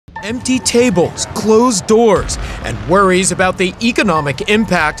Empty tables, closed doors, and worries about the economic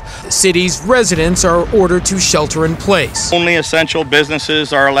impact, the city's residents are ordered to shelter in place. Only essential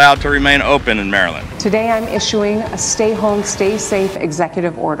businesses are allowed to remain open in Maryland. Today I'm issuing a stay home, stay safe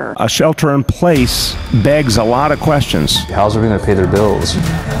executive order. A shelter in place begs a lot of questions. How's everyone going to pay their bills?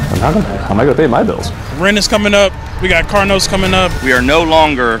 How am I going to pay my bills? Rent is coming up. We got car notes coming up. We are no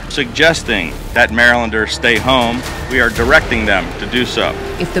longer suggesting that Marylanders stay home. We are directing them to do so.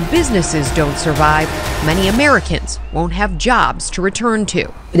 If the businesses don't survive, many Americans won't have jobs to return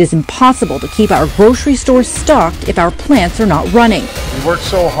to. It is impossible to keep our grocery stores stocked if our plants are not running. We work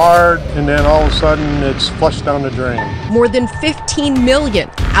so hard, and then all of a sudden it's flushed down the drain. More than 15 million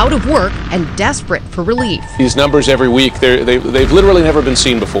out of work and desperate for relief. These numbers every week, they've literally never been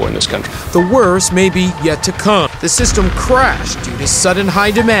seen before in this country. The worst may be yet to come. The system crashed due to sudden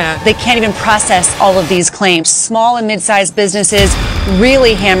high demand. They can't even process all of these claims. Small and mid-sized businesses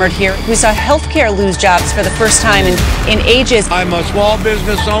really hammered here. We saw healthcare lose jobs for the first time in ages. I'm a small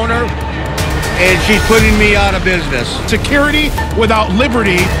business owner, and she's putting me out of business. Security without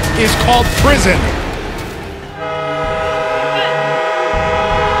liberty is called prison.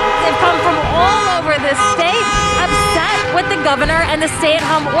 They've come from all over the state, upset with the governor and the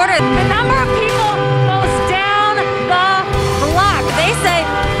stay-at-home order. The number of people goes down the block. They say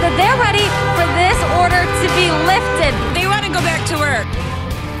that they're ready for this order to be lifted. They want to go back to work.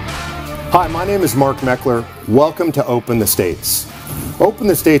 Hi, my name is Mark Meckler. Welcome to Open the States. Open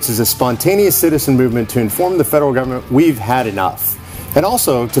the States is a spontaneous citizen movement to inform the federal government we've had enough, and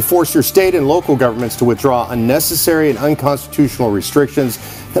also to force your state and local governments to withdraw unnecessary and unconstitutional restrictions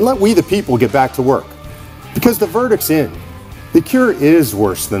and let we the people get back to work. Because the verdict's in. The cure is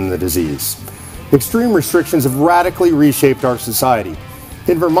worse than the disease. Extreme restrictions have radically reshaped our society.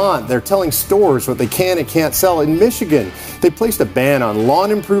 In Vermont, they're telling stores what they can and can't sell. In Michigan, they placed a ban on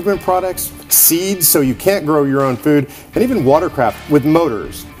lawn improvement products, seeds so you can't grow your own food, and even watercraft with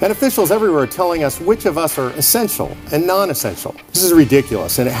motors. And officials everywhere are telling us which of us are essential and non-essential. This is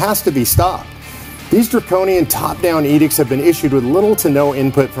ridiculous, and it has to be stopped. These draconian top-down edicts have been issued with little to no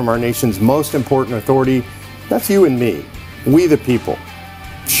input from our nation's most important authority. That's you and me, we the people.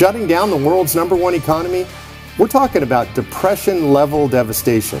 Shutting down the world's #1 economy? We're talking about depression-level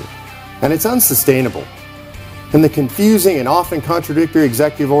devastation, and it's unsustainable. And the confusing and often contradictory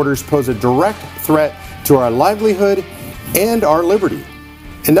executive orders pose a direct threat to our livelihood and our liberty.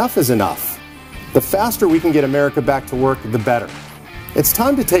 Enough is enough. The faster we can get America back to work, the better. It's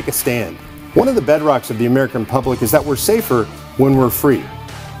time to take a stand. One of the bedrocks of the American public is that we're safer when we're free.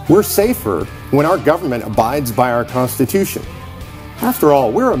 We're safer when our government abides by our Constitution. After all,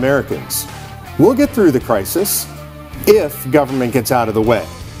 we're Americans. We'll get through the crisis if government gets out of the way.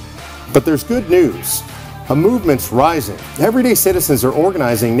 But there's good news. A movement's rising. Everyday citizens are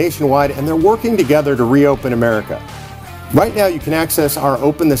organizing nationwide, and they're working together to reopen America. Right now, you can access our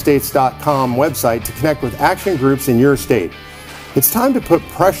OpenTheStates.com website to connect with action groups in your state. It's time to put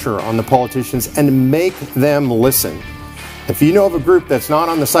pressure on the politicians and make them listen. If you know of a group that's not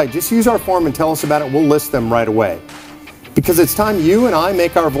on the site, just use our form and tell us about it. We'll list them right away. Because it's time you and I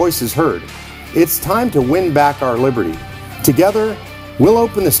make our voices heard. It's time to win back our liberty. Together, we'll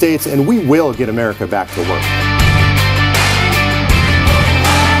open the states and we will get America back to work.